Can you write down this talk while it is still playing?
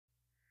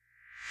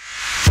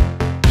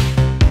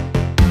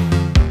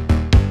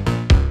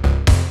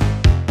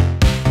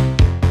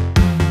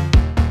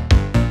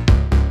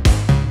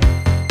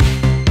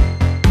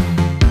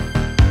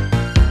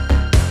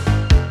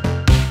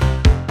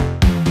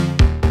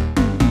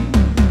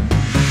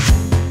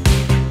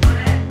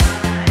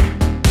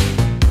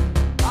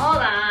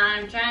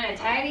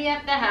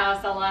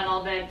a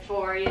little bit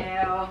for you.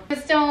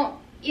 Just don't,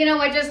 you know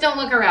what, just don't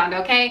look around,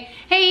 okay?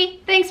 Hey,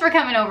 thanks for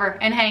coming over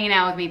and hanging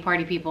out with me,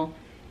 party people.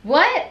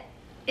 What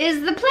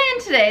is the plan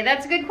today?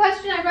 That's a good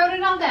question. I wrote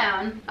it all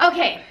down.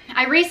 Okay,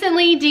 I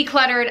recently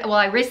decluttered, well,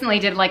 I recently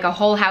did like a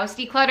whole house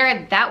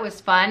declutter. That was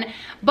fun.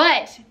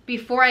 But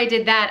before I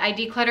did that, I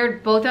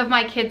decluttered both of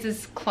my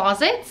kids'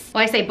 closets.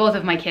 Well, I say both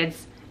of my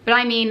kids, but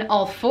I mean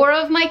all 4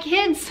 of my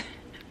kids.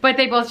 But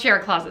they both share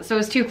a closet, so it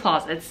was 2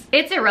 closets.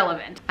 It's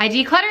irrelevant. I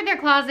decluttered their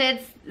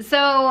closets,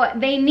 so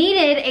they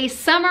needed a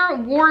summer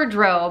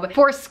wardrobe.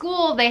 For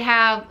school, they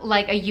have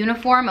like a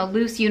uniform, a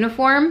loose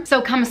uniform.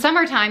 So come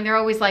summertime, they're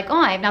always like, oh,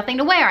 I have nothing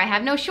to wear. I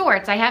have no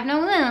shorts. I have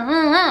no,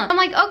 I'm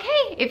like,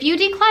 okay, if you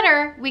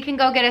declutter, we can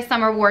go get a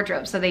summer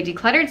wardrobe. So they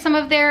decluttered some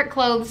of their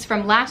clothes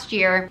from last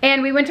year.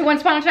 And we went to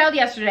Once Upon a Child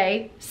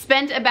yesterday,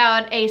 spent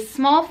about a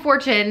small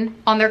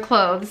fortune on their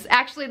clothes.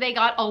 Actually, they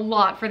got a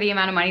lot for the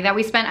amount of money that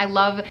we spent. I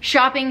love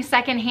shopping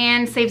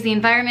secondhand, saves the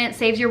environment,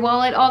 saves your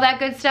wallet, all that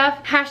good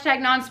stuff.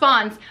 Hashtag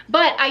non-spawns.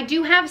 But I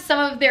do have some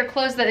of their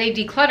clothes that they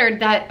decluttered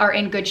that are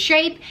in good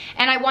shape,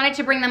 and I wanted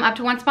to bring them up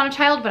to Once Upon a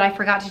Child, but I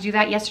forgot to do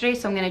that yesterday,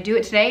 so I'm gonna do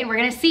it today, and we're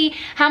gonna see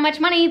how much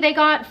money they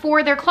got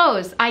for their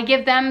clothes. I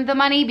give them the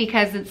money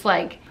because it's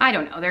like, I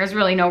don't know, there's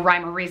really no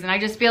rhyme or reason. I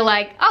just feel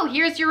like, oh,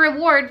 here's your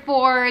reward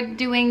for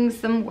doing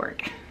some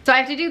work. So I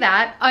have to do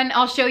that, and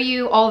I'll show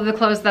you all of the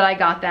clothes that I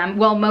got them.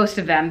 Well, most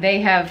of them. They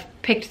have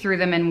picked through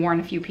them and worn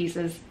a few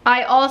pieces.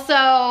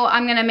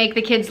 I'm gonna make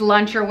the kids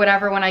lunch or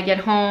whatever when I get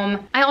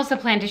home. I also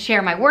plan to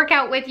share my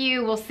workout with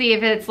you. We'll see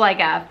if it's like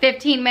a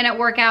 15-minute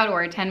workout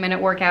or a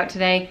 10-minute workout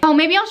today. Oh,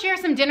 maybe I'll share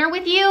some dinner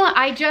with you.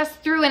 I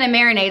just threw in a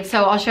marinade,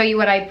 so I'll show you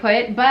what I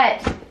put.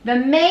 But the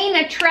main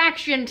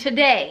attraction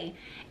today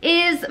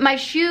is my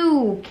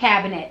shoe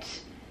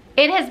cabinet.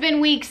 It has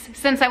been weeks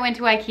since I went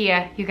to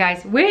IKEA, you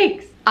guys,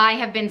 weeks. I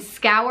have been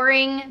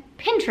scouring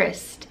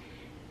Pinterest,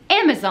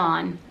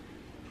 Amazon,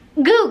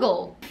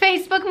 Google,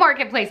 Facebook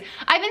Marketplace.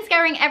 I've been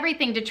scouring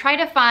everything to try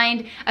to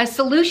find a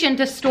solution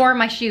to store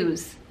my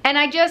shoes. And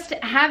I just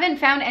haven't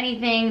found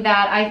anything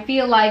that I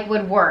feel like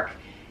would work.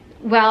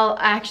 Well,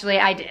 actually,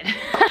 I did.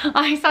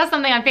 I saw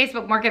something on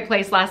Facebook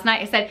Marketplace last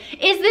night. I said,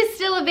 is this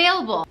still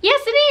available?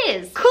 Yes, it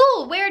is.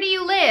 Cool, where do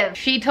you live?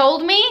 She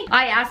told me.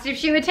 I asked if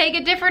she would take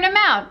a different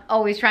amount.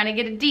 Always trying to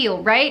get a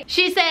deal, right?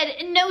 She said,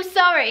 no,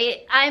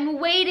 sorry. I'm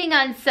waiting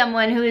on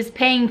someone who is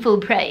paying full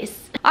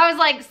price. I was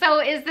like, so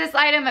is this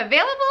item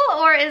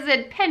available or is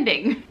it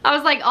pending? I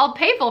was like, I'll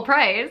pay full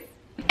price.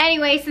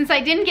 Anyway, since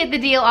I didn't get the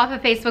deal off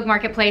of Facebook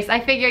Marketplace, I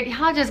figured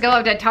I'll just go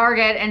up to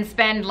Target and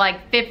spend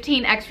like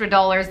 $15 extra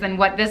than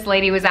what this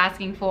lady was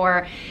asking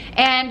for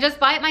and just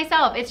buy it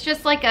myself. It's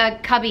just like a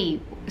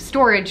cubby,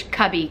 storage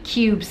cubby,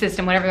 cube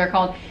system, whatever they're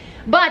called.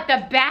 But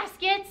the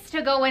baskets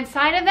to go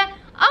inside of that,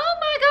 oh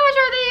my gosh,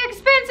 are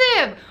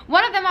they expensive?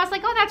 One of them, I was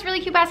like, oh, that's a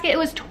really cute basket. It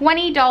was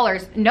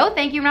 $20. No,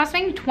 thank you. I'm not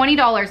spending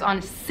 $20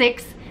 on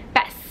 6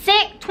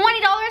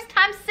 $20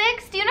 times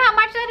 6? Do you know how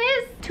much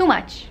that is? Too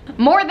much.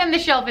 More than the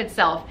shelf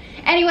itself.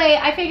 Anyway,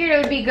 I figured it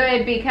would be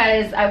good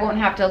because I won't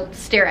have to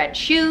stare at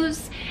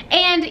shoes,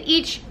 and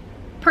each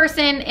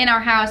person in our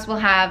house will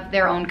have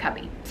their own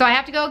cubby. So I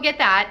have to go get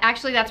that.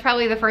 Actually, that's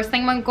probably the first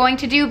thing I'm going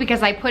to do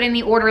because I put in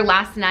the order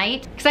last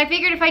night. Because I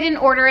figured if I didn't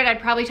order it, I'd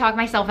probably talk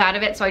myself out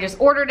of it. So I just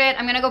ordered it.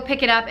 I'm gonna go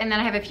pick it up, and then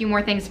I have a few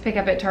more things to pick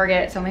up at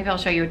Target. So maybe I'll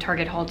show you a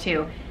Target haul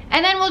too.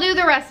 And then we'll do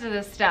the rest of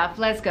this stuff.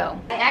 Let's go.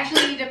 I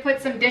actually need to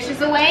put some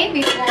dishes away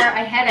before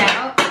I head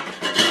out.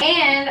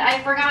 And I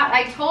forgot,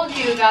 I told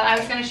you that I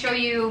was gonna show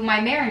you my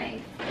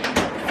marinade.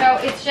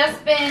 So it's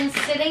just been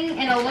sitting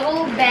in a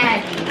little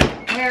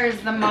baggie. Where is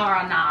the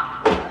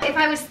marinade? If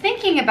I was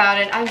thinking about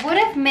it, I would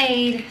have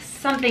made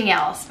something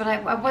else, but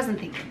I wasn't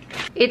thinking.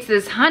 It's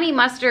this honey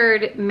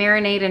mustard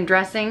marinade and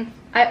dressing.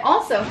 I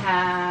also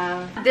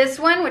have this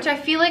one, which I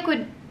feel like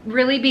would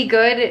really be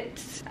good.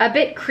 It's a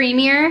bit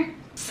creamier.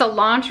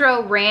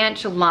 Cilantro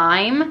ranch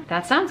lime.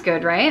 That sounds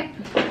good, right?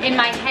 In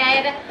my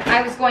head,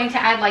 I was going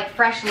to add like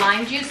fresh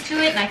lime juice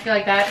to it, and I feel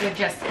like that would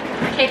just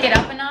kick it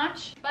up a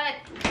notch, but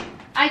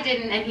I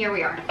didn't, and here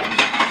we are.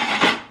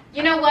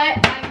 You know what?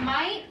 I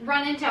might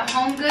run into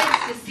Home Goods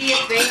to see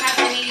if they have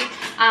any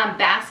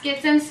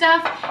baskets and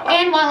stuff.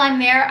 And while I'm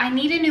there, I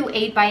need a new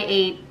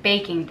 8x8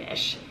 baking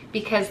dish.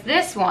 Because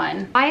this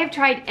one, I have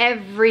tried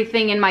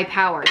everything in my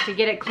power to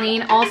get it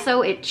clean.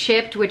 Also, it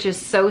chipped, which is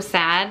so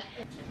sad.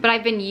 But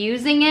I've been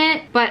using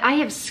it, but I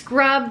have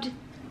scrubbed.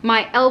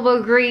 My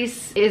elbow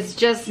grease is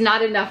just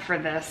not enough for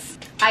this.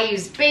 I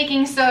used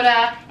baking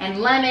soda and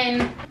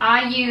lemon.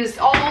 I used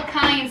all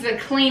kinds of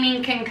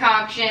cleaning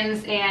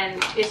concoctions,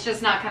 and it's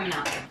just not coming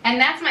out. And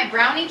that's my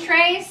brownie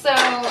tray, so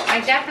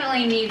I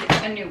definitely need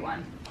a new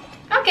one.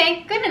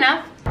 Okay, good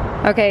enough.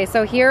 Okay,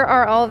 so here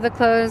are all of the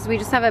clothes. We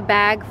just have a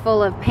bag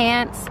full of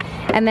pants,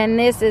 and then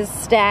this is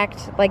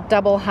stacked like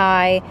double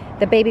high.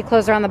 The baby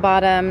clothes are on the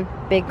bottom,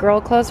 big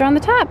girl clothes are on the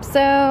top. So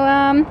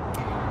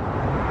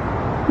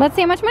let's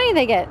see how much money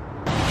they get.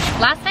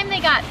 Last time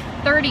they got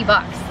 30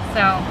 bucks,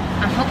 so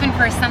I'm hoping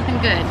for something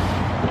good.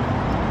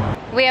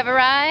 We have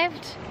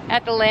arrived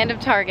at the land of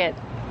Target.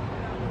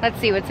 Let's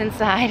see what's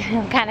inside.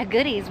 What kind of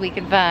goodies we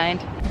can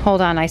find.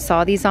 Hold on, I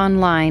saw these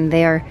online.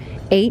 They are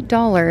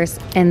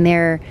 $8 and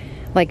they're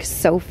like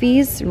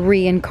Sophie's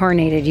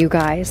reincarnated, you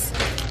guys.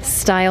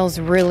 Styles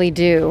really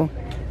do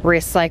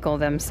recycle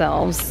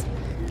themselves.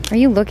 Are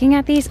you looking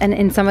at these? And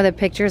in some of the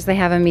pictures, they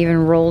have them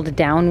even rolled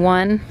down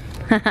one.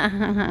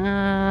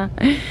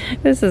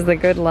 This is the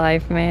good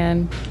life,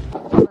 man.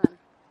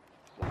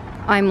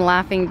 I'm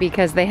laughing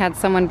because they had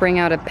someone bring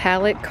out a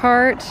pallet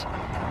cart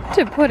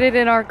to put it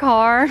in our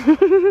car.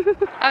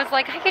 I was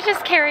like, I could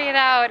just carry it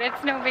out.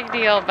 It's no big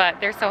deal,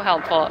 but they're so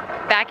helpful.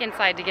 Back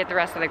inside to get the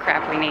rest of the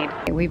crap we need.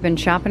 We've been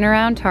shopping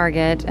around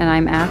Target and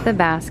I'm at the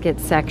basket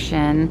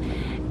section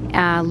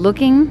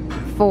looking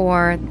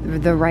for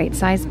the right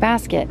size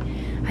basket.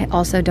 I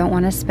also don't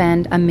want to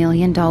spend $1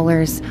 million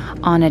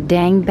on a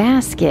dang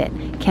basket.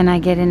 Can I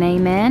get an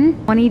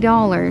amen?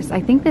 $20.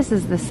 I think this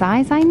is the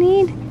size I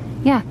need.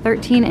 Yeah,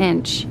 13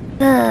 inch.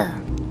 Ugh.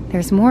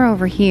 There's more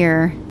over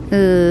here.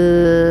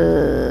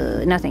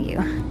 No thank you.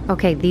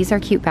 Okay, these are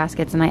cute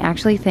baskets and I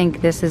actually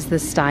think this is the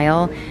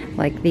style,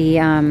 like the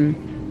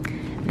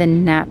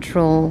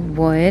natural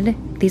wood.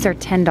 These are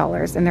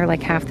 $10 and they're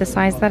like half the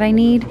size that I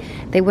need.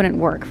 They wouldn't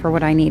work for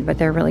what I need, but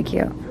they're really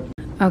cute.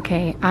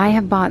 Okay, I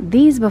have bought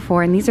these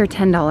before and these are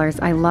 $10.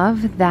 I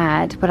love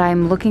that, but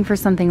I'm looking for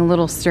something a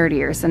little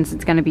sturdier since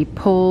it's gonna be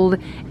pulled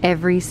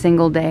every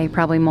single day,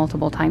 probably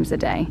multiple times a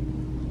day.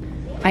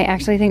 I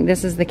actually think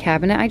this is the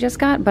cabinet I just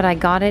got, but I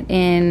got it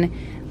in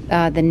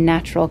the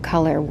natural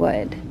color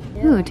wood.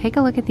 Ooh, take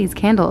a look at these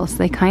candles.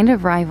 They kind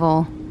of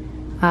rival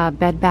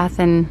Bed Bath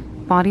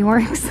 & Body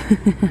Works,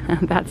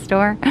 that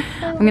store.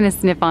 I'm gonna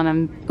sniff on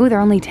them. Ooh, they're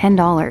only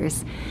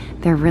 $10.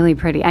 They're really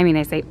pretty. I mean,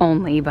 I say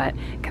only, but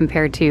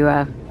compared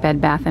to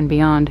Bed Bath &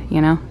 Beyond,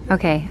 you know?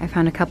 Okay, I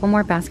found a couple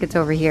more baskets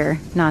over here.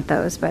 Not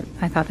those, but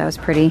I thought that was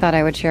pretty. Thought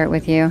I would share it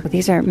with you.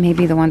 These are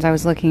maybe the ones I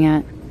was looking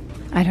at.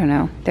 I don't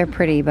know. They're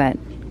pretty, but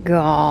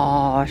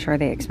gosh, are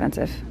they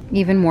expensive.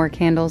 Even more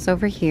candles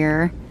over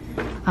here.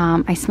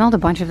 I smelled a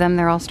bunch of them.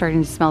 They're all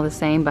starting to smell the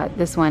same, but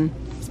this one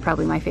is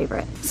probably my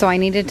favorite. So I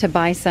needed to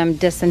buy some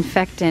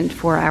disinfectant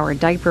for our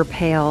diaper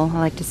pail. I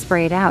like to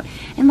spray it out.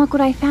 And look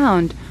what I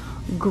found.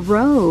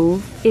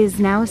 Grove is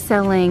now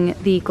selling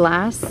the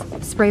glass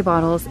spray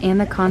bottles and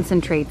the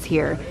concentrates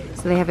here.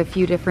 So they have a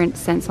few different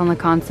scents on the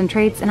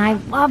concentrates, and I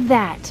love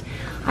that.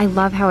 I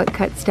love how it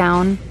cuts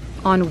down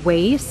on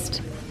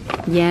waste.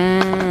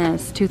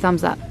 Yes, 2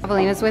 thumbs up.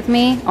 Evelina's with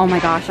me. Oh my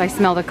gosh, I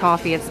smell the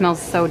coffee. It smells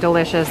so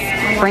delicious.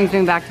 Brings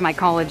me back to my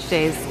college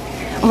days.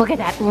 Look at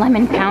that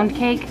lemon pound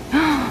cake.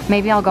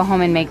 Maybe I'll go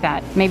home and make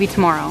that. Maybe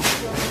tomorrow.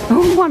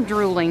 Oh, I'm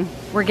drooling.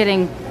 We're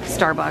getting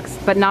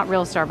Starbucks, but not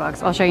real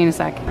Starbucks. I'll show you in a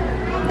sec.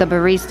 The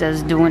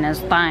barista's doing his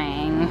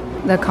thing.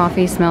 The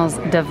coffee smells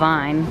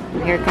divine.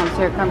 Here it comes,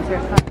 here it comes, here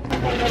it comes.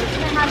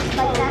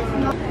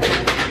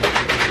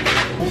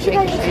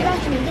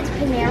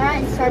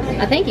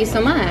 Thank you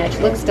so much.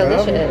 Looks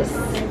delicious.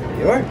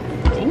 You are?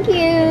 Thank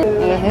you.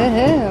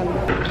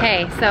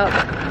 Okay, so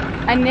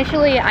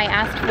initially I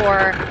asked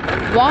for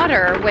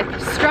water with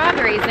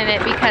strawberries in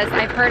it because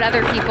I've heard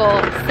other people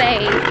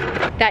say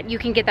that you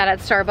can get that at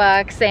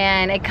Starbucks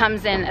and it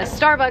comes in a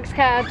Starbucks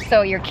cup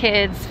so your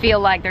kids feel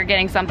like they're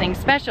getting something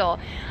special.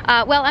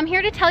 Well, I'm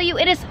here to tell you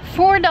it is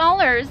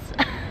 $4.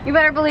 You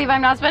better believe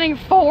I'm not spending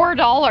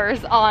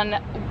 $4 on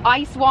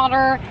ice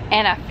water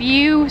and a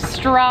few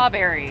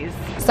strawberries.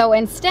 So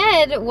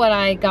instead, what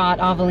I got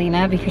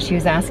Avelina, because she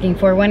was asking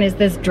for one, is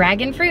this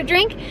dragon fruit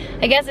drink.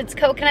 I guess it's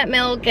coconut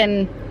milk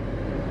and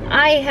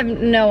I have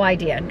no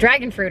idea.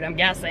 Dragon fruit, I'm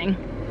guessing.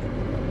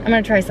 I'm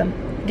gonna try some.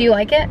 Do you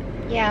like it?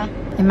 Yeah.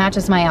 It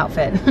matches my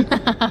outfit.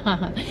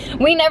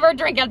 We never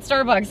drink at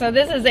Starbucks, so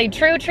this is a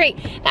true treat.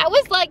 That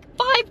was like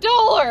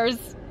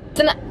 $5.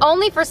 It's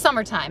only for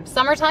summertime.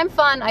 Summertime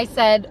fun, I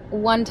said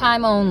one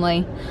time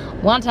only.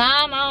 One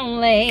time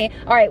only.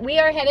 All right, we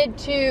are headed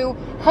to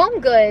Home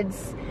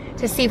Goods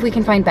to see if we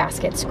can find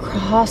baskets.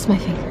 Cross my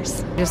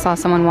fingers. I just saw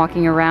someone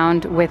walking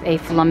around with a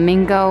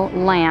flamingo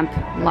lamp,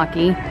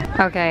 lucky.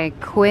 Okay,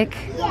 quick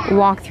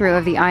walkthrough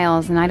of the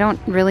aisles, and I don't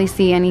really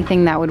see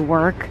anything that would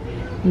work.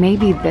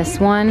 Maybe this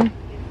one.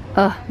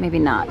 Ugh, maybe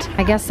not.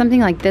 I guess something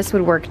like this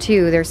would work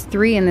too. There's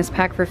 3 in this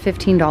pack for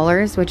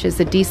 $15, which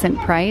is a decent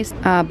price.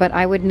 But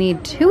I would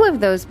need 2 of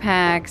those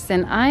packs,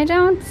 and I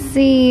don't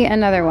see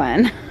another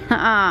one.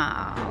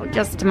 Oh,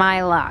 just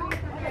my luck.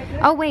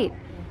 Oh wait,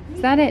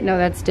 is that it? No,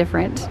 that's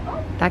different.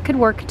 That could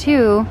work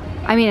too.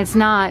 I mean, it's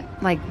not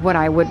like what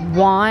I would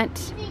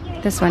want.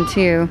 This one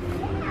too,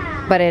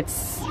 but it's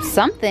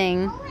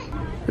something.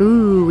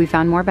 Ooh, we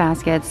found more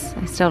baskets.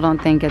 I still don't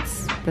think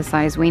it's the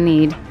size we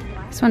need.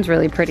 This one's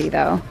really pretty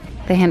though.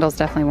 The handles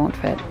definitely won't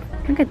fit.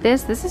 Look at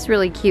this. This is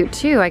really cute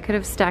too. I could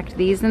have stacked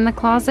these in the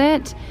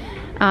closet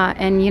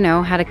and, you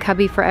know, had a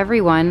cubby for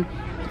everyone.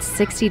 It's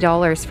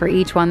 $60 for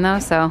each one though,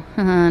 so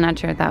not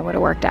sure if that would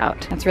have worked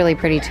out. That's really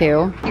pretty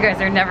too. You guys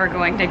are never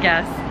going to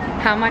guess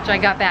how much I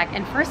got back.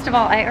 And first of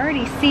all, I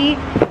already see,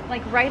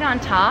 like right on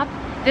top,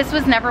 this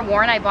was never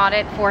worn. I bought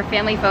it for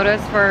family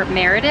photos for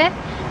Meredith.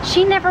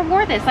 She never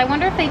wore this. I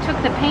wonder if they took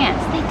the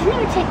pants. They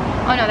didn't even take,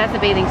 oh no, that's a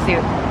bathing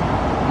suit.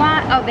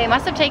 What? Oh, they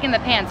must have taken the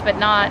pants, but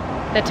not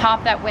the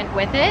top that went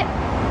with it.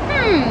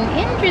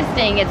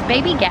 Interesting. It's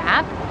Baby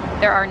Gap.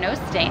 There are no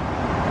stains.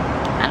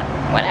 I don't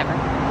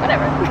know,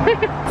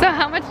 whatever. So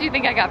how much do you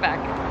think I got back?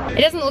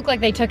 It doesn't look like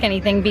they took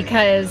anything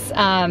because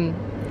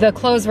the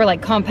clothes were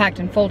like compact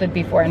and folded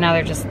before, and now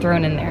they're just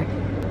thrown in there.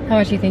 How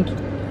much do you think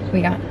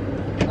we got?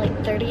 Like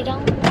 $30?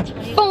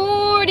 $20?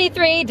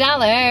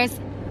 $43.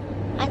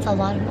 That's a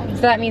lot of money.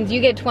 So that means you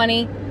get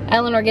 20,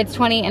 Eleanor gets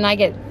 20, and I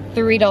get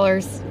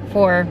 $3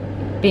 for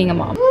being a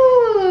mom.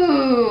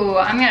 Ooh,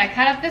 I'm gonna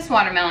cut up this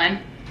watermelon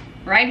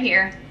right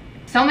here.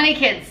 So many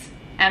kids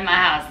at my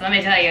house, let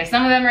me tell you.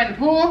 Some of them are in the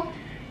pool,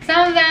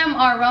 some of them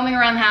are roaming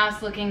around the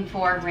house looking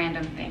for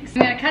random things.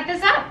 I'm gonna cut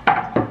this up,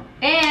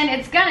 and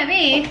it's gonna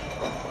be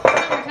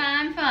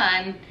summertime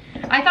fun.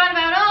 I thought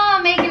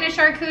about, making a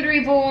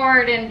charcuterie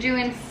board and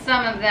doing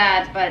some of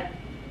that, but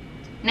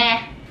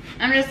nah.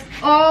 I'm just,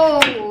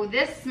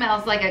 this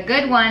smells like a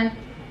good one.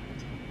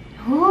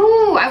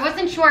 Ooh, I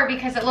wasn't sure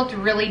because it looked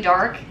really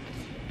dark.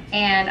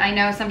 And I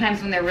know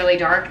sometimes when they're really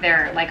dark,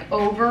 they're like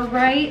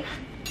overripe.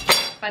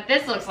 But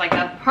this looks like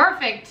the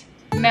perfect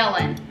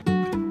melon.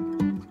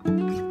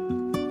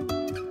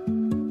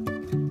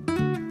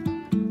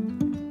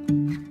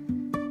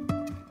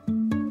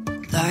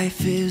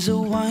 Life is a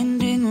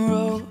winding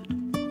road,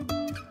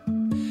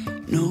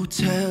 no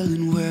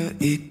telling where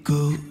it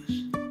goes.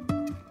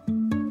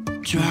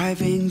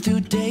 Driving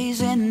through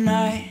days and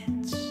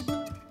nights,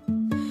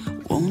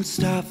 won't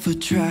stop for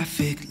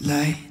traffic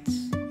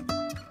lights.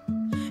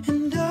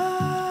 And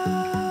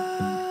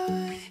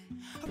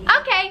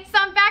Okay, so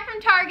I'm back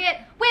from Target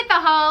with a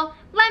haul.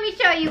 Let me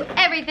show you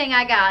everything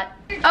I got.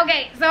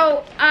 Okay,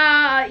 so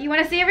you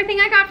wanna see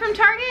everything I got from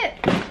Target?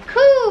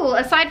 Cool,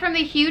 aside from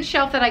the huge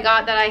shelf that I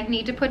got that I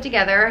need to put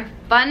together,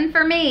 fun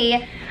for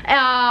me.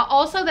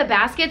 Also the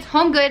baskets,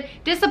 Home Good,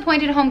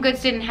 disappointed Home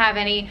Goods didn't have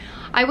any.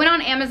 I went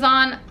on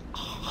Amazon.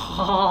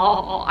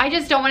 I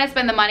just don't want to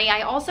spend the money.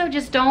 I also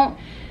just don't,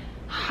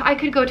 I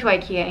could go to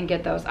IKEA and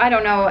get those. I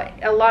don't know,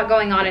 a lot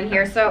going on in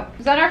here. So,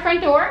 is that our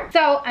front door?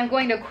 So, I'm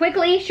going to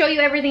quickly show you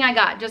everything I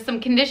got. Just some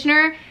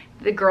conditioner.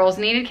 The girls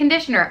needed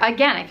conditioner.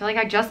 Again, I feel like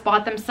I just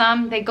bought them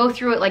some. They go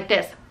through it like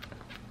this.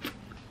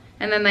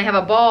 And then they have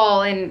a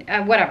ball and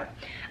whatever.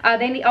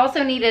 They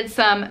also needed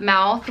some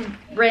mouth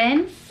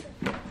rinse.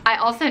 I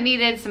also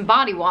needed some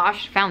body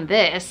wash. Found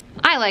this.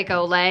 I like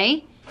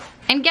Olay.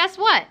 And guess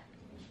what?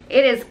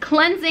 It is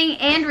cleansing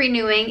and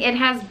renewing. It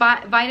has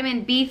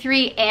vitamin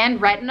B3 and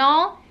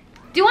retinol.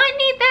 Do I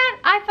need that?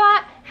 I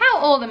thought, how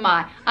old am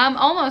I? I'm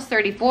almost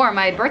 34.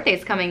 My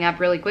birthday's coming up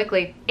really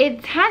quickly.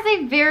 It has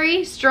a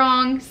very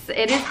strong,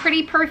 it is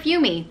pretty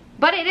perfumey,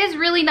 but it is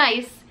really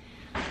nice.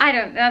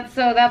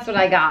 So that's what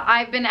I got.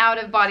 I've been out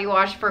of body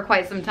wash for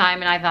quite some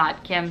time, and I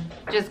thought, Kim,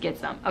 just get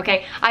some,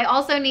 okay? I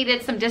also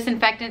needed some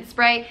disinfectant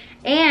spray,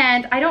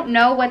 and I don't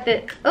know what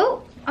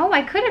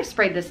I could have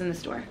sprayed this in the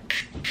store.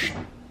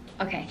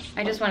 Okay,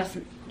 I just want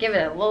to give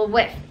it a little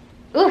whiff.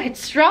 Ooh, it's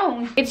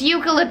strong. It's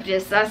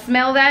eucalyptus. I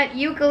smell that.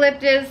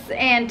 Eucalyptus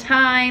and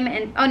thyme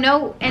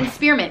and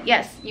spearmint.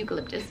 Yes,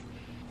 eucalyptus.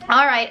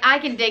 All right, I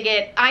can dig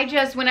it.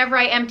 Whenever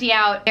I empty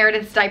out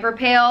Meredith's diaper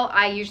pail,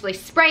 I usually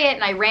spray it,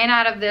 and I ran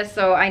out of this,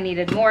 so I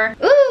needed more.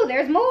 Ooh,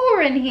 there's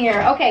more in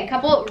here. Okay, a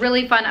couple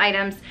really fun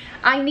items.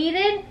 I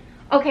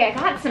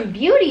got some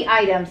beauty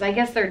items. I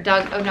guess they're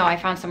I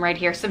found some right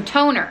here. Some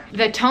toner.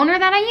 The toner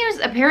that I use,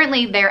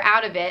 apparently they're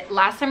out of it.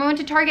 Last time I went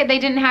to Target, they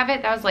didn't have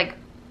it. That was like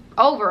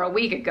over a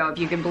week ago, if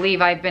you can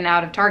believe I've been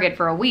out of Target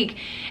for a week.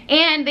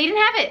 And they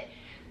didn't have it.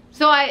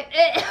 So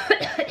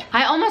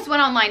I almost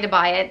went online to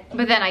buy it,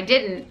 but then I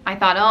didn't. I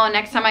thought,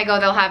 next time I go,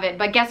 they'll have it.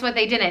 But guess what?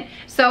 They didn't.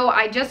 So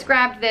I just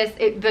grabbed this.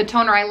 The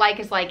toner I like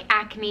is like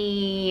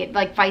acne,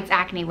 like fights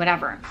acne,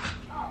 whatever.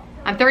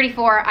 I'm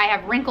 34, I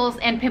have wrinkles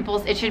and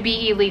pimples. It should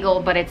be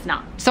illegal, but it's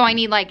not. So I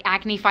need like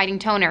acne fighting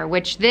toner,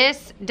 which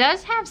this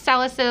does have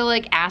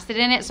salicylic acid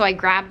in it, so I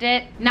grabbed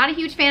it. Not a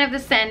huge fan of the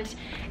scent.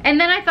 And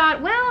then I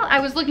thought, well, I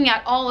was looking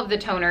at all of the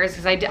toners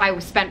because I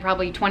spent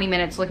probably 20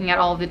 minutes looking at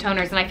all of the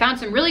toners, and I found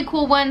some really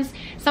cool ones.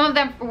 Some of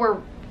them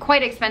were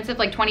quite expensive,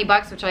 like 20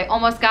 bucks, which I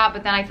almost got,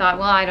 but then I thought,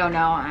 well, I don't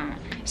know.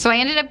 So I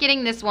ended up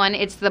getting this one.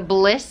 It's the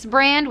Bliss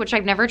brand, which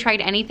I've never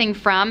tried anything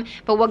from,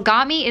 but what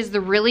got me is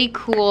the really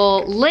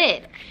cool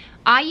lid.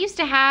 I used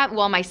to have,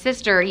 well, my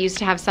sister used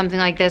to have something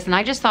like this, and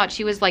I just thought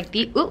she was like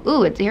the,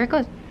 here it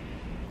goes.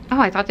 Oh,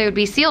 I thought they would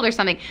be sealed or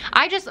something.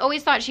 I just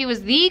always thought she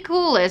was the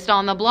coolest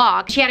on the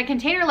block. She had a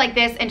container like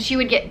this, and she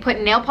would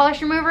put nail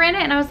polish remover in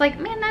it, and I was like,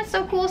 man, that's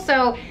so cool.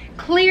 So,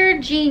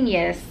 Clear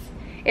Genius.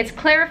 It's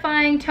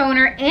clarifying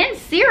toner and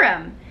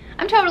serum.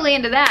 I'm totally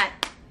into that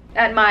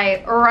at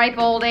my ripe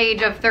old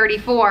age of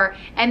 34.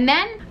 And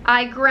then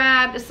I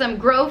grabbed some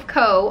Grove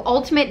Co.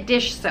 Ultimate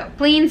Dish Soap.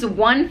 Cleans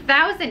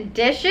 1,000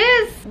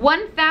 dishes?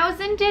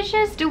 1,000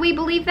 dishes? Do we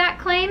believe that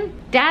claim?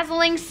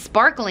 Dazzling,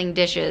 sparkling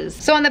dishes.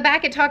 So on the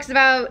back it talks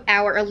about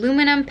our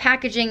aluminum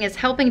packaging is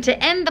helping to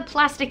end the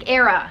plastic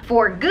era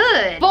for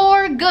good.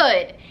 For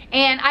good.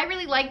 And I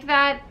really liked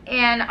that,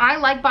 and I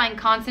like buying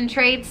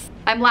concentrates.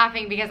 I'm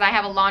laughing because I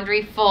have a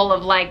laundry full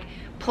of like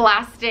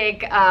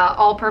plastic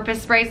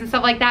all-purpose sprays and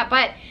stuff like that,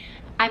 but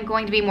I'm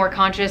going to be more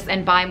conscious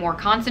and buy more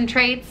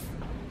concentrates.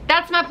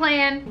 That's my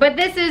plan. But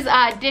this is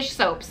dish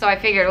soap, so I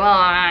figured, well,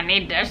 I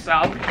need dish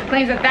soap.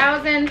 Cleans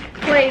 1,000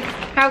 plates.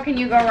 How can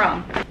you go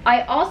wrong?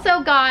 I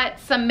also got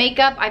some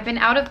makeup. I've been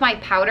out of my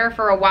powder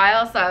for a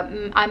while,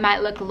 so I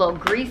might look a little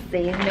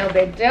greasy. No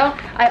big deal.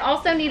 I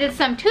also needed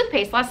some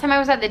toothpaste. Last time I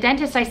was at the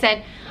dentist, I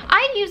said,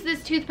 I use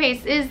this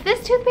toothpaste. Is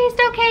this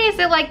toothpaste okay? Is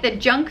it like the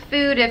junk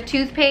food of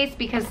toothpaste?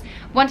 Because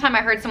one time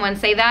I heard someone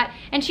say that,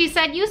 and she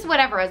said, use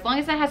whatever. As long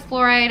as it has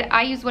fluoride,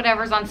 I use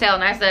whatever's on sale.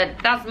 And I said,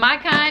 that's my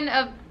kind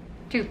of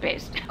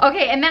toothpaste.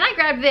 Okay, and then I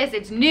grabbed this.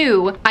 It's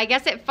new. I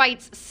guess it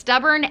fights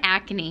stubborn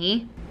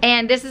acne.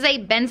 And this is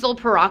a benzoyl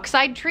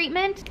peroxide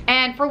treatment.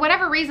 And for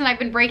whatever reason, I've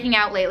been breaking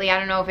out lately. I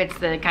don't know if it's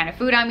the kind of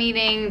food I'm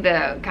eating,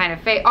 the kind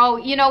of face. Oh,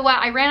 you know what?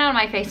 I ran out of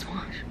my face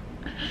wash.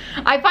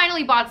 I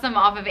finally bought some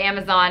off of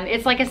Amazon.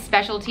 It's like a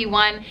specialty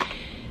one.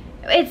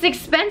 It's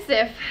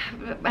expensive.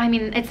 I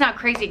mean, it's not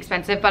crazy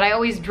expensive, but I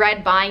always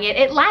dread buying it.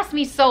 It lasts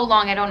me so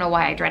long, I don't know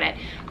why I dread it.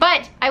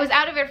 But I was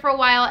out of it for a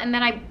while, and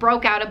then I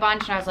broke out a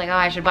bunch, and I was like, oh,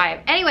 I should buy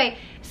it. Anyway,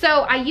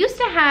 so I used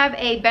to have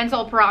a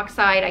benzoyl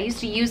peroxide. I used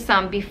to use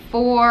some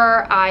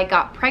before I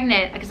got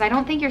pregnant, because I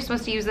don't think you're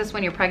supposed to use this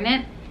when you're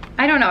pregnant.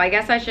 I don't know, I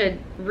guess I should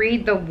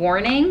read the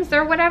warnings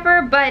or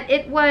whatever, but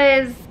it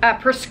was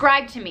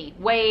prescribed to me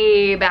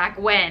way back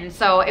when,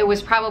 so it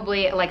was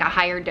probably like a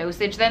higher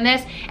dosage than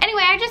this.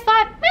 Anyway, I just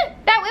thought,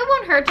 that it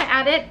won't hurt to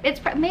add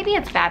it. Maybe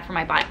it's bad for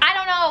my body. I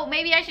don't know,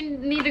 maybe I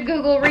should need to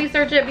Google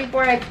research it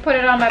before I put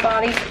it on my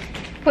body,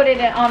 put it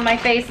on my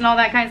face and all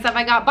that kind of stuff.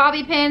 I got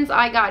bobby pins,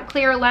 I got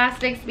clear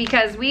elastics,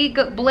 because we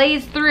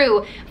blazed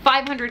through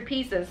 500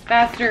 pieces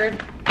faster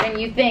than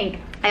you think.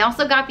 I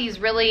also got these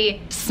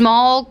really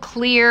small,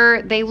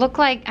 clear, they look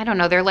like, I don't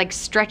know, they're like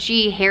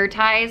stretchy hair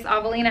ties.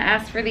 Avelina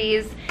asked for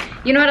these.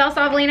 You know what else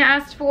Avelina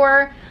asked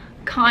for?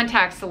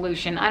 Contact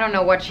solution. I don't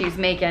know what she's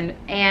making.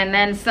 And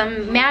then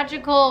some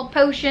magical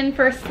potion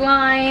for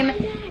slime.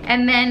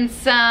 And then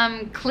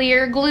some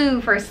clear glue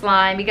for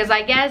slime, because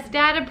I guess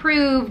Dad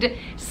approved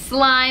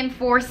slime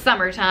for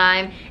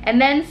summertime.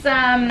 And then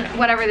some,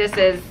 whatever this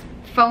is,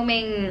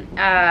 foaming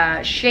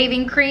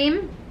shaving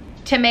cream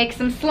to make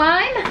some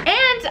slime.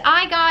 And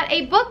I got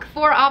a book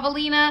for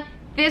Avelina.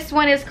 This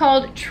one is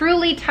called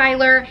Truly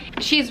Tyler.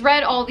 She's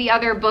read all the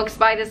other books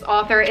by this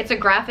author. It's a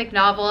graphic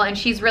novel, and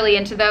she's really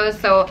into those,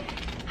 so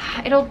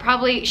it'll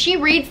probably, she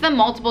reads them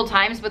multiple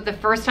times, but the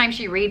first time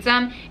she reads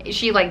them,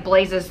 she like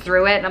blazes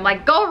through it, and I'm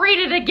like, go read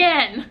it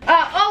again.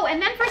 Oh,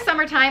 and then for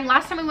summertime,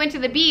 last time we went to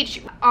the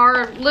beach,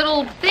 our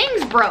little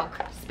things broke.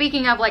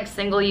 Speaking of like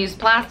single-use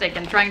plastic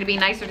and trying to be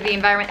nicer to the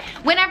environment,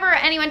 whenever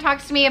anyone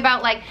talks to me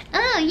about like,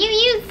 oh, you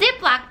use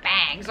Ziploc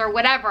bags or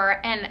whatever,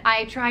 and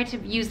I try to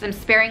use them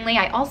sparingly,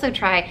 I also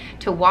try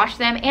to wash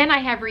them, and I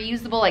have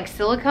reusable like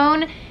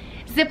silicone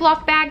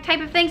Ziploc bag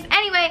type of things.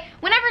 Anyway,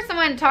 whenever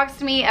someone talks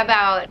to me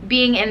about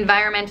being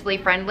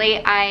environmentally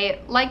friendly, I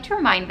like to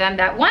remind them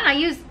that one, I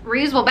use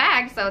reusable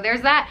bags, so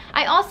there's that.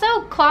 I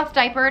also cloth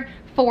diapered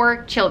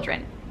 4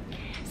 children.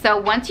 So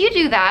once you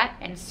do that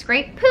and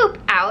scrape poop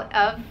out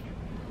of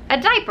a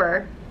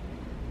diaper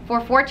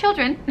for 4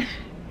 children,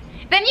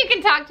 then you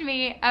can talk to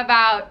me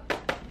about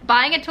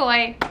buying a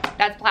toy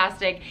that's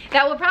plastic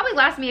that will probably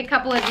last me a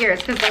couple of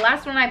years, because the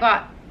last one I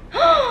bought,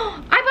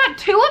 I bought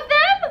 2 of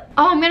them?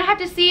 Oh, I'm gonna have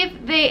to see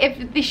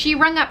if she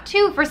rung up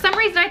 2. For some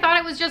reason I thought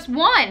it was just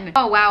 1.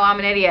 Oh wow, I'm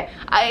an idiot.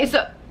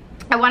 So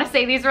I want to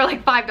say these were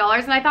like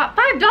 $5, and I thought,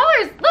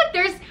 $5? Look,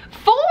 there's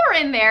 4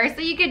 in there,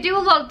 so you could do a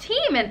little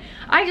team, and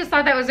I just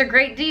thought that was a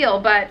great deal,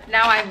 but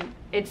now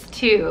it's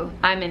 2.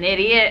 I'm an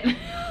idiot.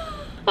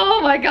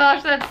 Oh my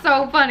gosh, that's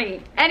so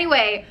funny.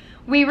 Anyway,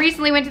 we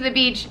recently went to the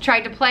beach,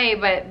 tried to play,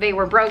 but they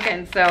were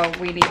broken, so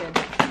we needed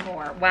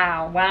more.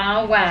 Wow,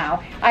 wow,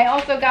 wow. I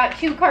also got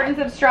 2 cartons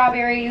of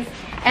strawberries,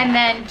 and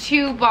then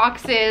 2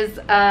 boxes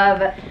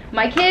of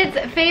my kids'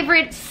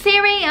 favorite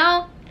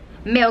cereal.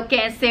 Milk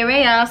and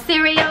cereal,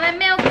 cereal and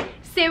milk,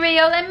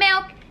 cereal and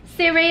milk,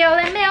 cereal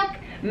and milk,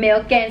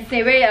 milk and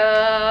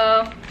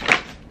cereal.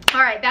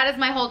 All right, that is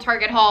my whole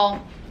Target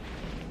haul.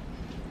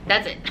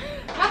 That's it.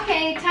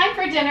 Okay, time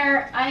for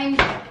dinner. I'm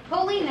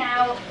pulling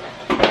out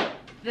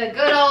the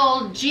good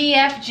old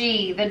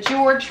GFG, the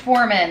George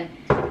Foreman.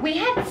 We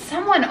had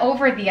someone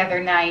over the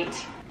other night,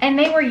 and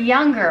they were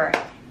younger,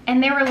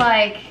 and they were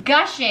like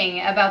gushing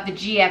about the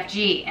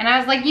GFG. And I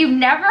was like, you've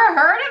never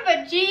heard of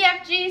a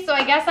GFG? So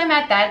I guess I'm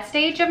at that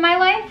stage of my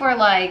life where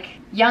like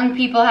young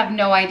people have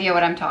no idea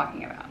what I'm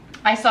talking about.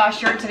 I saw a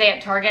shirt today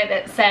at Target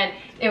that said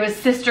it was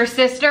Sister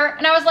Sister,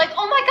 and I was like,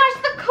 oh my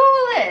gosh, the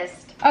coolest.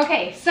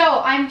 Okay,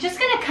 so I'm just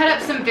gonna cut up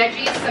some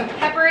veggies, some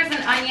peppers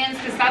and onions,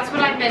 because that's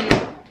what I've been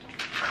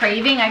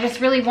craving. I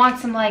just really want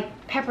some like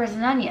peppers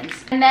and onions.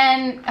 And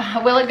then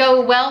will it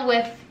go well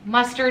with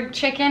mustard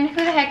chicken? Who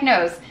the heck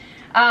knows?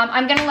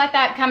 I'm gonna let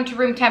that come to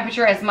room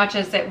temperature as much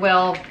as it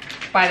will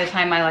by the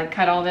time I like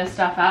cut all this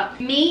stuff up.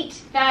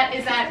 Meat that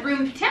is at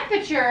room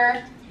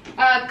temperature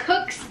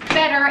cooks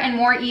better and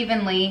more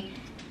evenly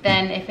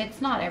than if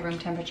it's not at room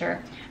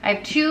temperature. I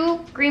have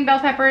 2 green bell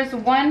peppers,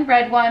 1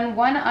 red one,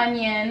 1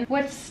 onion.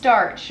 What's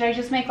starch? Should I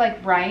just make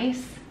like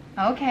rice?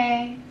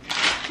 Okay.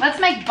 Let's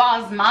make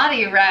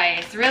basmati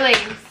rice. Really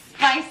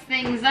spice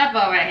things up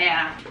over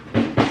here.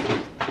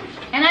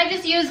 And I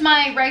just use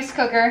my rice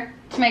cooker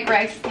to make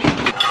rice. Oh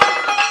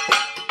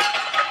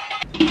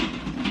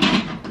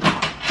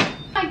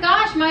my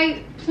gosh,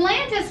 my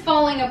plant is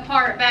falling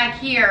apart back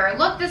here.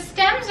 Look, the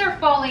stems are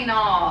falling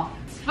off.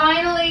 It's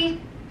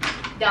finally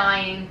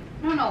dying.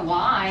 I don't know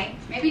why.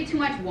 Maybe too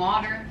much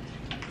water.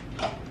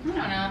 I don't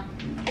know.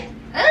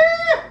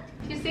 Ah!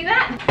 Do you see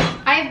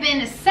that? I've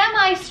been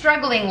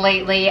semi-struggling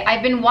lately.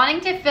 I've been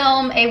wanting to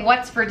film a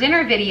what's for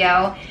dinner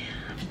video,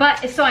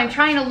 but so I'm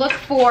trying to look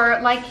for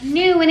like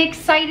new and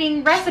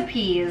exciting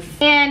recipes.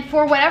 And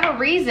for whatever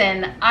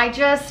reason, I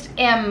just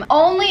am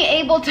only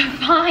able to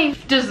find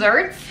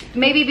desserts.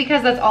 Maybe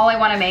because that's all I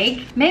want to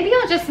make. Maybe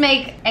I'll just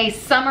make a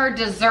summer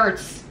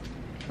desserts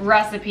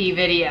recipe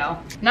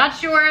video. Not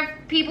sure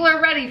if people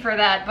are ready for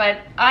that,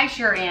 but I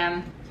sure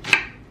am.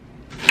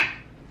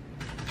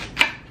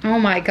 Oh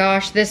my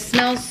gosh, this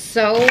smells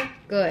so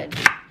good.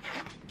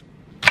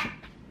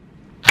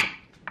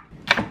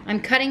 I'm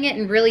cutting it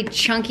in really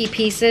chunky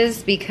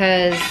pieces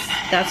because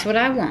that's what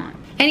I want.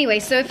 Anyway,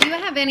 so if you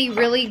have any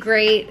really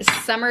great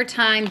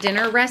summertime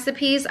dinner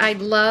recipes,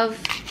 I'd love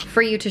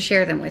for you to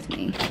share them with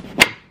me.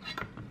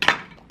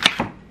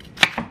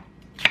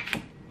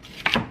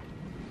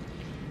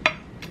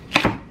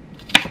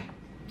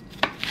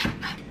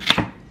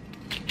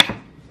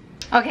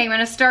 Okay, I'm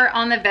gonna start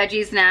on the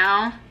veggies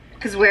now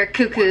because we're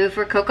cuckoo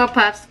for Cocoa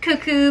Puffs.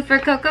 Cuckoo for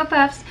Cocoa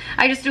Puffs.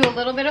 I just do a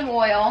little bit of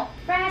oil.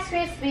 Rice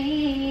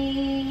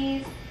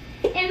Krispies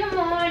in the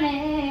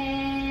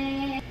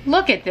morning.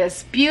 Look at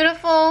this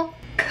beautiful,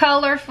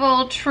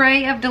 colorful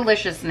tray of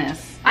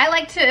deliciousness. I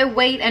like to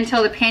wait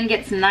until the pan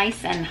gets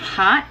nice and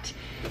hot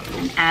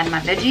and add my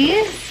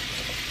veggies.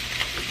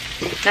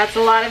 That's a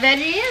lot of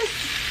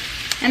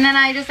veggies. And then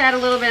I just add a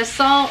little bit of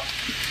salt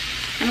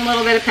and a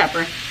little bit of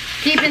pepper.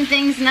 Keeping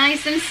things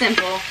nice and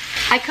simple.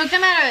 I cook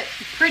them at a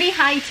pretty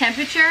high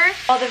temperature.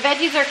 While the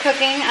veggies are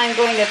cooking, I'm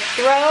going to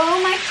throw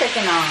my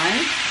chicken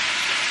on.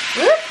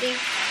 Whoopsie.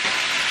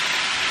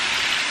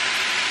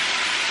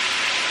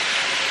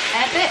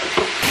 That's it.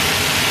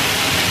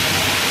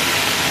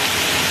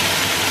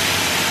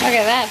 Look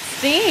at that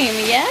steam.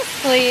 Yes,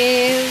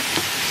 please.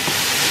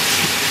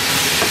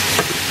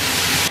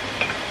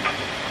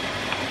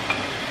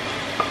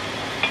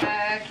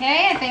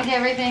 Okay, I think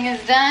everything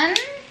is done.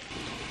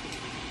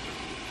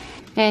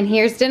 And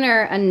here's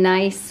dinner, a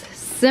nice,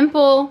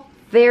 simple,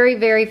 very,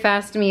 very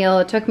fast meal.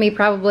 It took me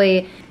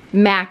probably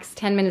max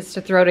 10 minutes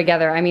to throw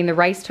together. I mean, the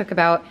rice took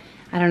about,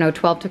 I don't know,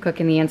 12 to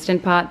cook in the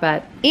Instant Pot,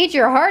 but eat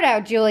your heart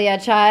out, Julia,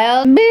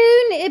 child.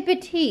 Bon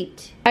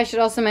appetit. I should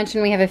also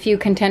mention we have a few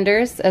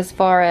contenders as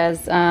far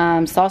as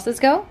sauces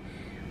go.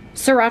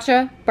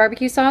 Sriracha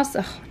barbecue sauce,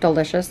 oh,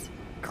 delicious.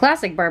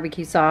 Classic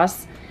barbecue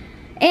sauce.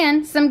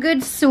 And some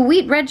good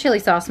sweet red chili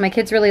sauce. My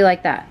kids really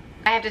like that.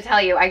 I have to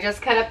tell you, I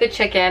just cut up the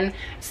chicken,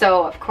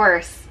 so of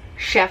course,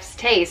 chef's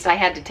taste, I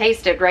had to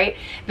taste it, right?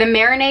 The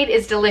marinade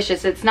is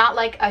delicious. It's not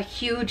like a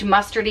huge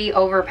mustardy,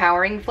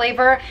 overpowering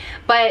flavor,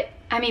 but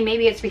I mean,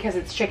 maybe it's because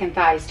it's chicken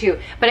thighs too,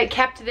 but it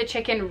kept the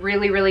chicken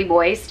really, really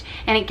moist,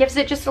 and it gives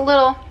it just a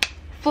little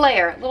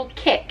flair, a little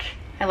kick.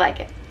 I like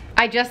it.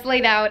 I just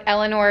laid out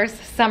Eleanor's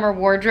summer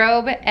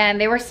wardrobe, and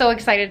they were so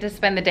excited to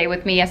spend the day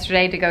with me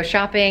yesterday to go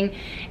shopping.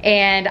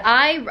 And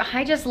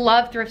I just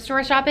love thrift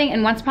store shopping,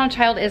 and Once Upon a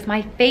Child is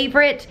my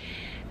favorite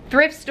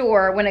thrift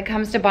store when it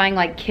comes to buying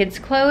like kids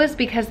clothes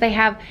because they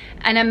have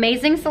an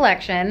amazing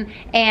selection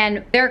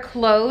and their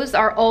clothes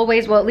are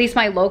always, well, at least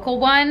my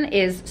local one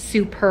is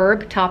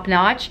superb, top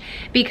notch,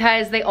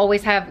 because they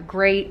always have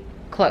great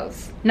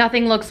clothes.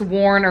 Nothing looks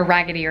worn or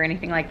raggedy or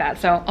anything like that.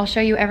 So I'll show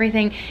you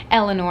everything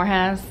Eleanor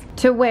has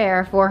to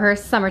wear for her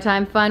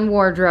summertime fun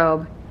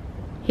wardrobe.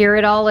 Here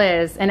it all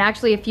is. And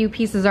actually a few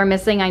pieces are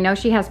missing. I know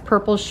she has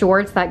purple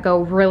shorts that go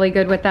really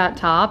good with that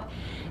top.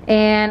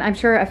 And I'm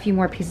sure a few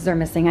more pieces are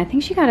missing. I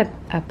think she got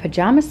a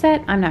pajama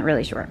set. I'm not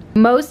really sure.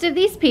 Most of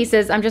these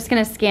pieces, I'm just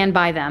gonna scan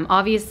by them.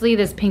 Obviously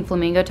this pink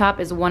flamingo top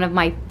is one of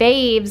my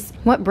faves.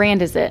 What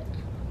brand is it?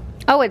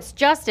 Oh, it's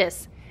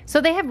Justice. So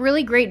they have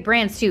really great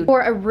brands too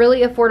for a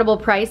really affordable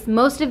price.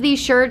 Most of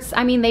these shirts,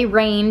 I mean, they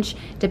range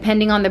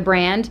depending on the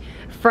brand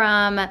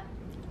from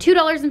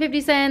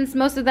 $2.50.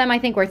 Most of them I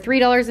think were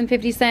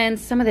 $3.50.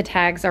 Some of the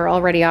tags are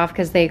already off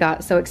because they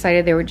got so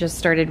excited they were just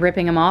started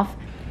ripping them off,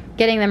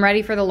 getting them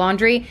ready for the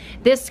laundry.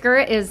 This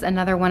skirt is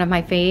another one of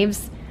my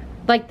faves.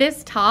 Like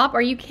this top,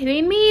 are you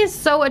kidding me?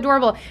 So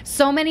adorable.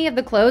 So many of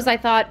the clothes I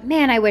thought,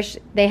 man, I wish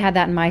they had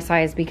that in my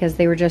size because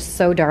they were just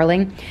so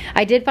darling.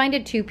 I did find a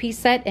 2-piece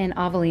set in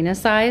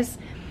Avelina's size.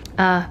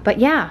 But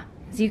yeah,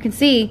 as you can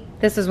see,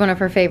 this is one of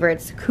her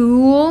favorites.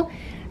 Cool.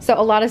 So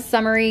a lot of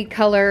summery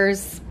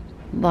colors,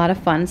 a lot of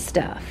fun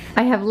stuff.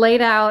 I have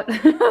laid out,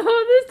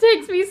 this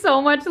takes me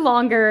so much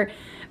longer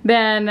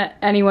than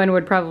anyone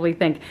would probably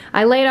think.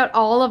 I laid out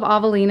all of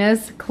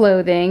Avelina's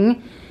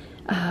clothing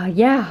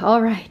Yeah,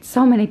 all right,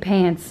 so many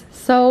pants.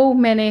 So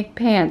many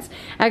pants.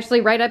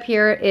 Actually, right up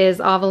here is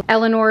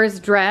Eleanor's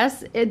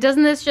dress.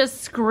 Doesn't this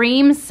just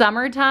scream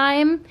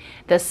summertime?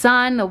 The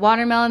sun, the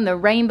watermelon, the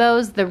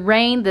rainbows, the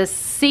rain, the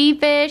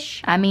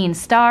starfish.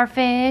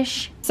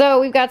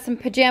 So we've got some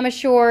pajama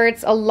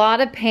shorts, a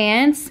lot of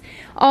pants.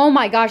 Oh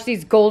my gosh,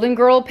 these Golden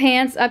Girl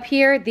pants up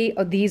here.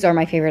 These are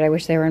my favorite. I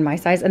wish they were in my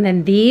size. And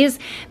then these,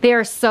 they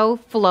are so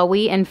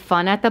flowy and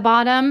fun at the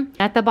bottom.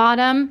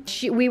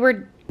 We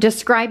were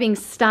describing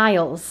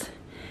styles.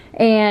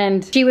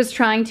 And she was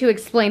trying to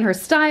explain her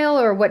style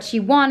or what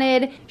she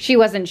wanted. She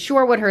wasn't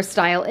sure what her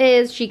style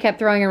is. She kept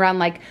throwing around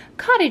like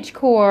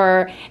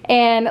cottagecore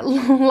and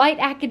light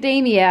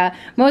academia,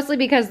 mostly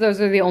because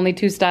those are the only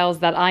two styles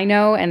that I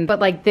know. But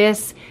like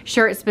this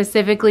shirt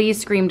specifically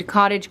screamed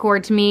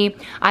cottagecore to me.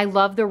 I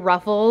love the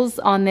ruffles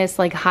on this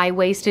like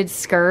high-waisted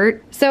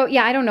skirt. So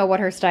yeah, I don't know what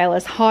her style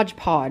is.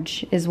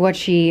 Hodgepodge is what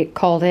she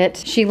called it.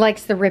 She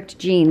likes the ripped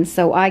jeans,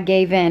 so I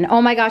gave in.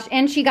 Oh my gosh,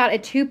 and she got a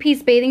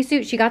two-piece bathing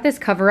suit. She got this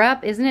cover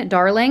up, isn't it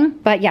darling?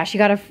 But yeah, she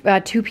got a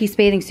two-piece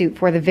bathing suit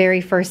for the very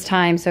first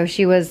time, so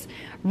she was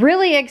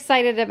really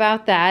excited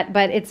about that,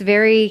 but it's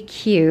very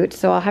cute,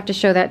 so I'll have to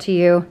show that to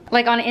you.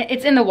 Like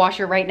it's in the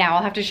washer right now.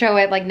 I'll have to show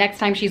it like next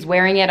time she's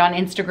wearing it on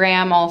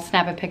Instagram. I'll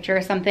snap a picture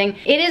or something.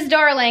 It is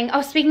darling.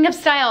 Oh, speaking of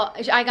style,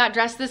 I got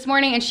dressed this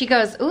morning and she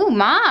goes, ooh,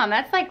 Mom,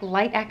 that's like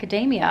light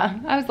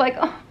academia. I was like,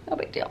 oh, no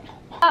big deal.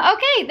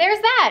 Okay, there's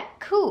that.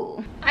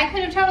 Cool. I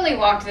could have totally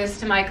walked this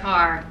to my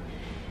car.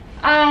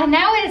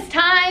 Now it is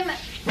time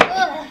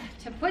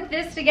to put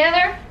this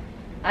together.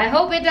 I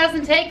hope it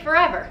doesn't take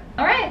forever.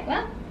 All right,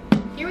 well,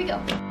 here we go.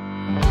 Do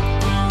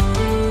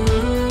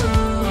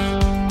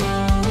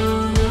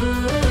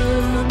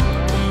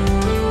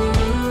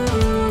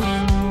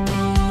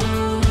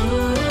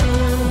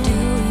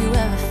you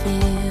ever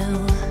feel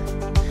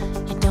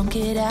you don't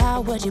get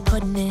out what you're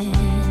putting in?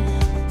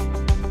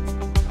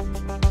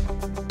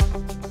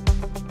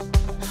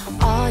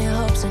 All your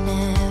hopes and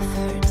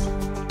efforts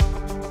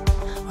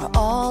are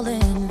all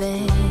in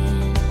vain.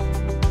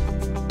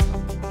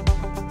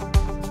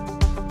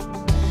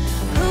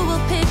 Who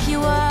will pick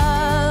you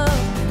up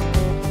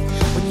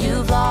when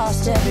you've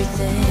lost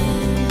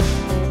everything?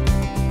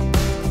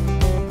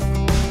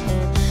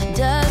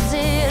 Does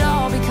it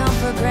all become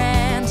for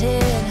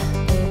granted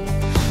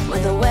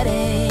with a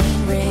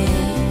wedding ring?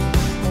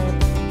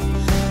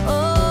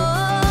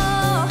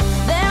 Oh,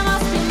 there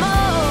must be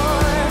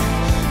more.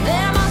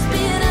 There must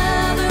be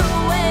another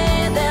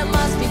way. There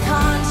must be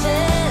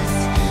conscious,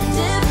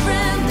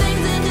 different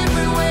things in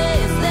different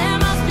ways. There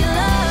must be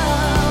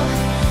love.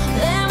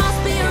 There must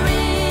be a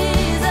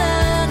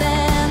reason,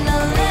 and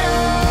a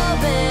little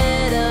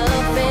bit of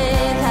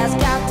faith has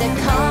got to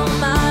come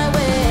my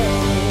way.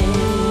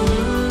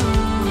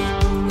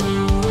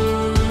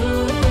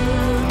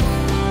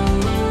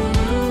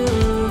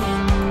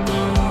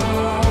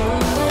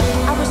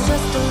 I was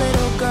just a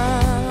little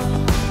girl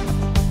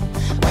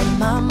when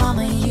my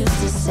mama used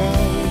to say,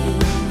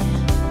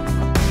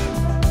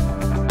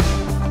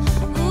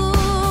 ooh,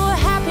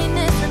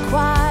 happiness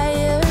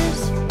requires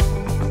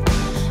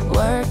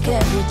work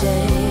every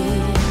day.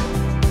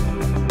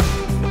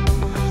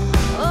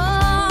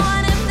 Oh,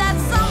 and if that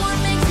someone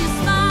makes you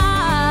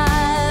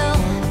smile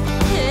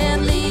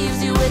and leaves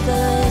you with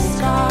a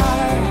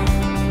scar,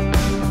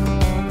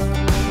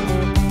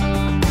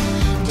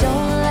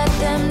 don't let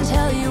them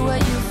tell you what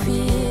you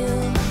feel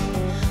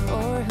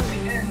or who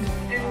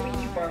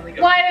you are.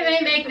 Why do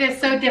they make this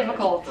so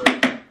difficult?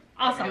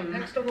 Awesome.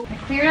 I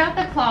cleared out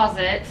the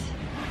closet.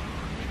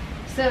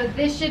 So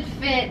this should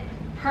fit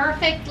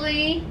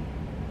perfectly.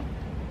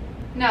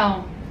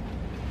 No.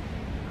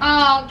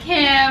 Oh,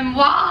 Kim,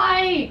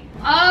 why?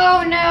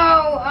 Oh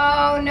no,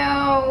 oh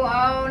no,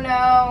 oh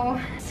no.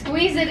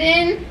 Squeeze it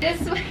in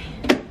this way.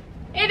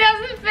 It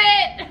doesn't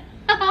fit.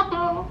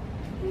 Oh.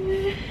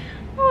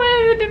 What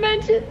are the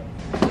dimensions?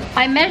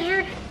 I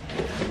measured.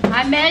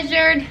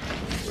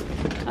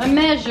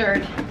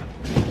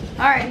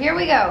 All right, here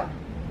we go.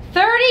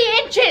 30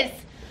 inches.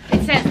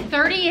 It says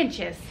 30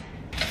 inches.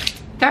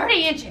 30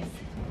 inches.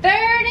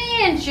 30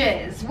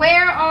 inches.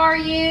 Where are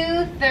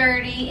you?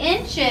 30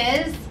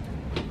 inches.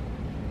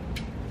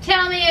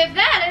 Tell me if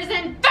that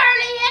isn't 30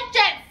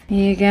 inches.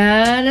 You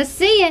gotta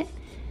see it.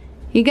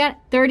 You got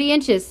 30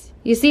 inches.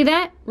 You see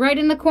that? Right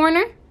in the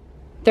corner?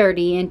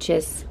 30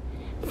 inches.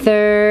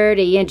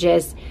 30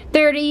 inches.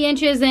 30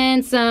 inches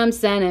and some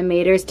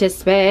centimeters to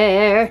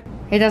spare.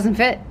 It doesn't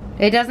fit.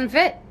 It doesn't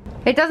fit.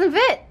 It doesn't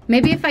fit.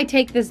 Maybe if I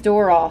take this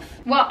door off.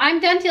 Well, I'm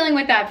done dealing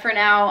with that for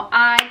now.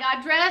 I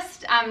got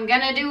dressed. I'm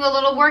gonna do a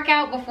little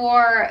workout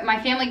before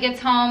my family gets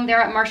home. They're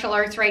at martial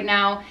arts right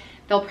now.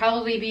 They'll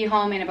probably be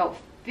home in about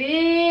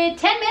 10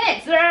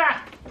 minutes.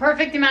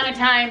 Perfect amount of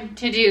time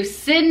to do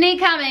Sydney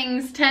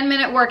Cummings'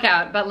 10-minute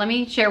workout. But let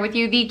me share with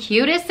you the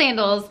cutest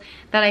sandals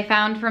that I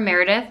found from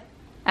Meredith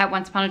at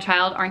Once Upon a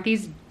Child. Aren't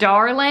these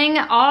darling?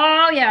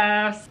 Oh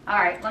yes. All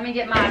right, let me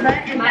get my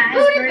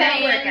booty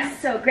bands.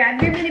 So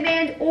grab your mini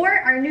band or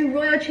our new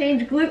Royal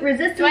Change glute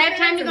resistance. Do I have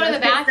time to go to the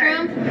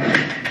bathroom?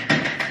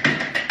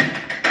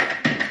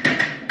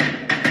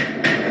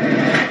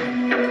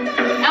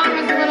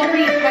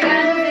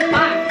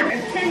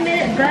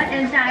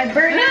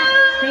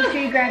 anti-burnout. Make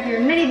sure you grab your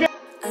mini.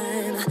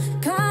 I'm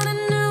kinda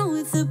new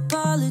with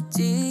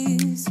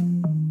apologies.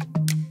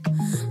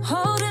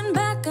 Holding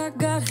back, I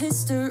got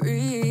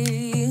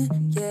history.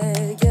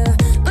 Yeah, yeah.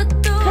 But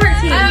the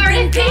way I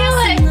already feel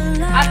it.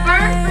 I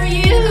burn for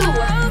you.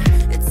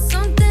 it's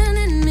something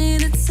in me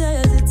that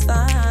says it's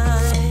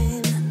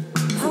fine.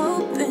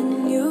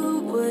 Hoping you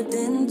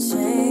wouldn't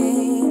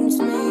change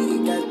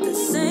me. Got the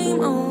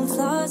same old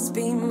flaws,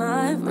 be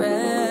my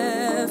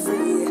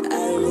referee.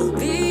 I will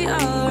be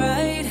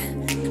alright.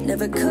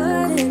 Never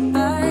cut it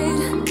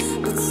right,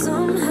 but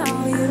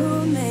somehow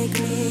you make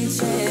me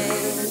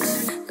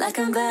change. Like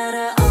I'm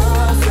better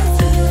off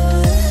with you.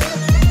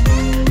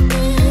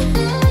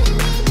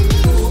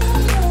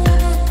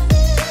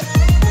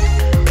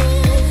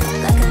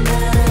 Like I'm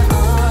better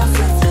off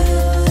with you.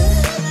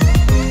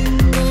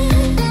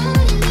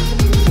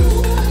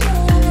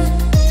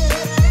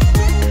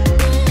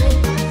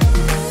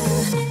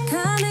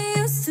 Kinda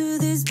used to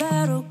these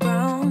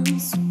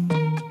battlegrounds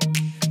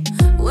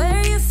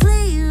where you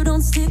flee, you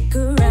don't stick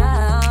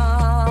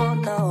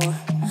around, no.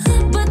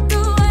 But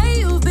the way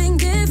you've been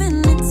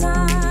giving me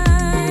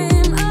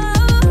time,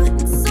 oh,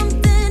 it's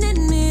something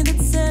in me that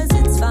says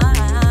it's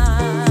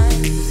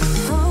fine.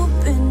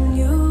 Hoping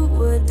you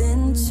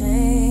wouldn't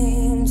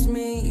change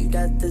me.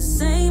 Got the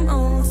same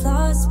old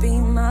flaws, be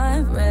my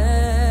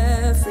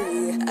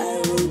referee.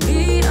 I will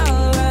be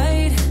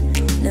alright,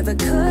 never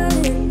cut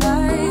it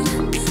right,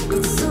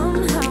 but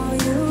somehow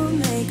you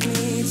make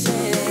me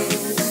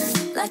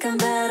change. Like I'm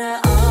better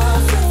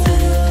off with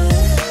you.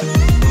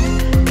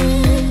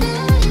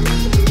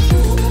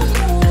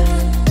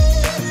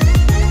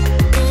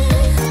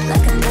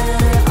 Like I'm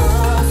better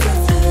off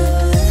with you.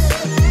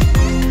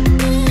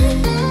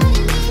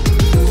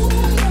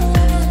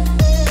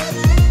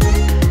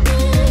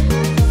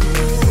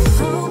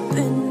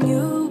 Hoping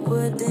you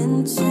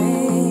wouldn't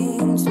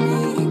change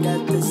me.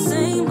 Got the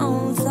same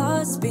old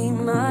flaws, be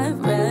my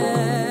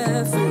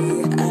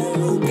referee. I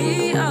will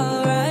be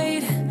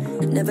alright,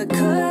 never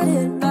cut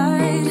it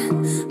right,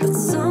 but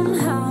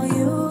somehow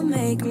you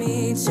make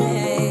me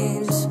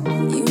change.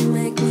 You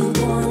make me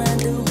wanna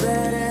do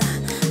better.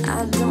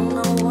 I don't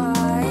know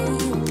why.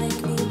 You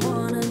make me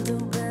wanna do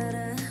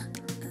better.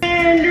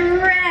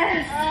 And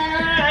rest.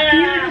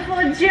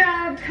 Beautiful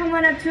job. Come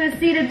on up to a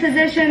seated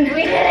position.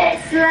 We did it.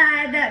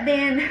 Slide that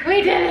band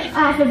We did it.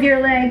 off of your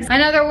legs.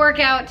 Another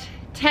workout,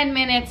 10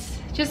 minutes.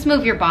 Just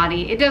move your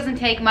body. It doesn't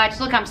take much.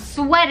 Look, I'm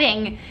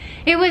sweating.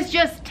 It was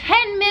just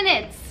 10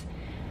 minutes.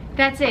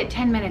 That's it,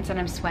 10 minutes and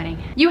I'm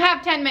sweating. You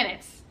have 10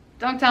 minutes.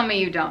 Don't tell me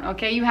you don't,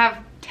 okay? You have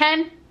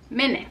 10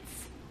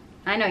 minutes.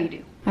 I know you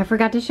do. I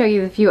forgot to show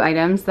you the few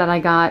items that I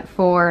got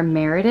for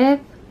Meredith.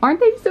 Aren't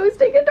they so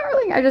stinking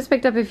darling? I just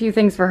picked up a few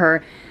things for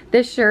her.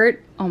 This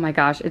shirt, oh my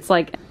gosh, it's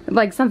like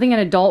something an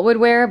adult would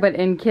wear, but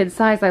in kid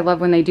size. I love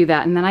when they do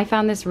that. And then I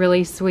found this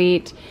really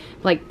sweet,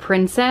 like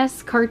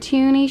princess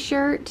cartoony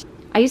shirt.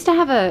 I used to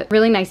have a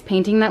really nice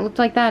painting that looked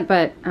like that,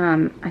 but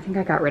I think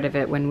I got rid of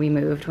it when we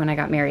moved, when I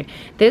got married.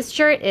 This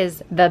shirt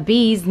is the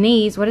bee's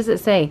knees. What does it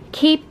say?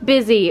 Keep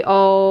busy.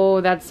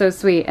 Oh, that's so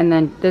sweet. And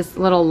then this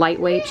little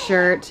lightweight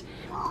shirt,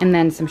 and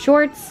then some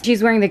shorts.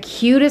 She's wearing the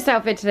cutest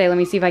outfit today. Let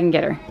me see if I can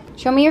get her.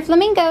 Show me your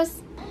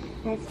flamingos.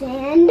 Let's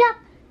stand up.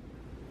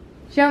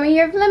 Show me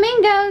your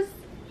flamingos.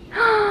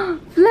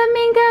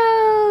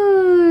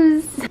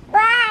 Flamingos.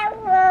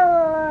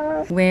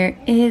 Where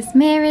is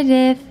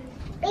Meredith?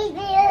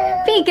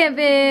 Peekaboo!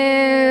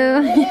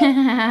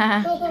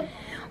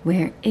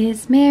 Where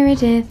is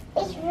Meredith?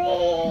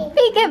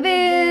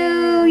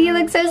 Peekaboo! You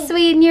look so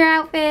sweet in your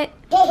outfit.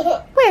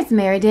 Where's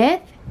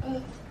Meredith?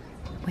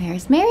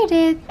 Where's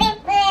Meredith?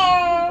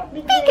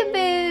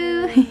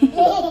 Peekaboo!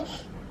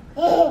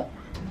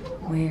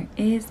 Where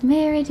is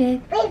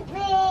Meredith?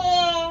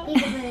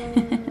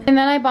 And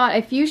then I bought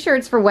a few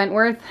shirts for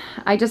Wentworth.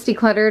 I just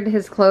decluttered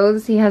his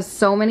clothes. He has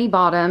so many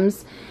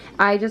bottoms.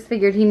 I just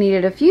figured he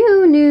needed a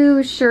few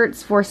new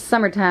shirts for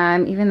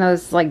summertime, even though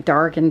it's like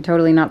dark and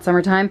totally not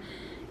summertime.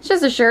 It's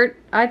just a shirt.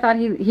 I thought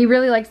he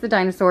really likes the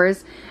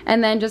dinosaurs.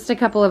 And then just a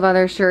couple of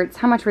other shirts.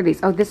 How much were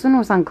these? Oh, this one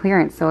was on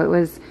clearance, so it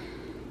was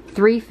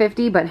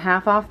 $3.50, but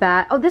half off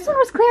that. Oh, this one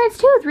was clearance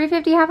too.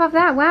 $3.50, half off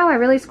that. Wow, I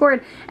really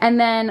scored. And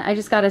then I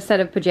just got a set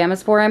of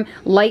pajamas for him.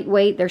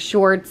 Lightweight, they're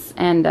shorts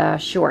and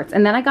shorts.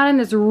 And then I got him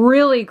this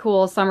really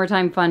cool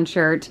summertime fun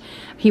shirt.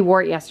 He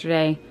wore it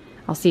yesterday.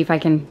 I'll see if I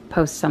can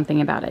post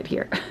something about it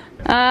here.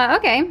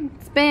 Okay,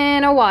 it's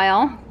been a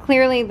while.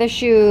 Clearly the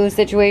shoe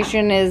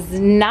situation is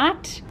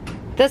not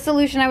the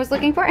solution I was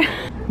looking for,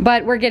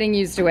 but we're getting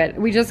used to it.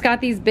 We just got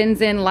these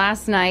bins in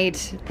last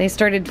night. They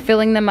started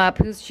filling them up.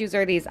 Whose shoes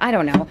are these? I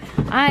don't know.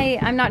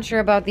 I'm not sure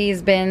about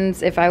these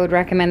bins, if I would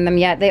recommend them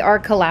yet. They are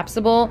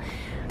collapsible.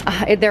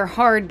 They're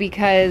hard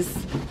because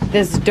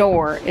this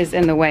door is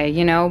in the way,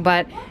 you know,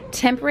 but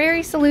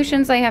temporary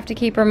solutions I have to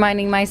keep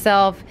reminding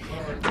myself.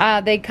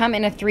 They come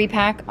in a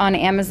 3-pack on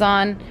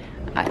Amazon.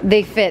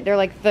 They fit. They're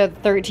like the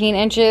 13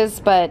 inches,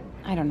 but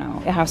I don't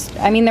know how.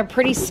 I mean, they're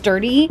pretty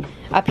sturdy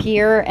up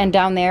here and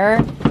down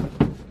there.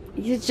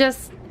 It's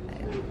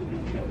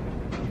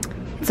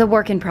It's a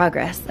work in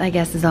progress, I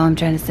guess is all I'm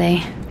trying to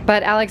say.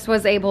 But Alex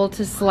was able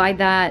to slide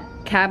that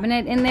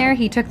cabinet in there.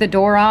 He took the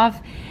door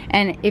off,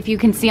 and if you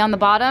can see on the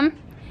bottom,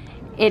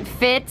 it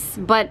fits,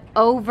 but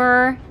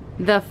over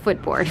the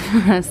footboard.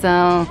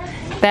 So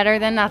better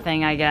than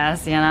nothing, I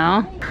guess, you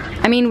know?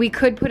 I mean, we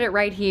could put it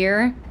right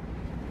here.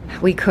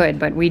 We could,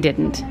 but we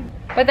didn't.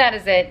 But that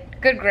is it.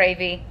 Good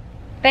gravy.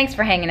 Thanks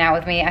for hanging out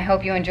with me. I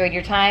hope you enjoyed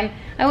your time.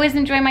 I always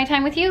enjoy my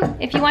time with you.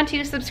 If you want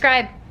to,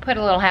 subscribe, put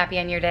a little happy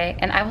on your day,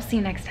 and I will see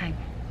you next time.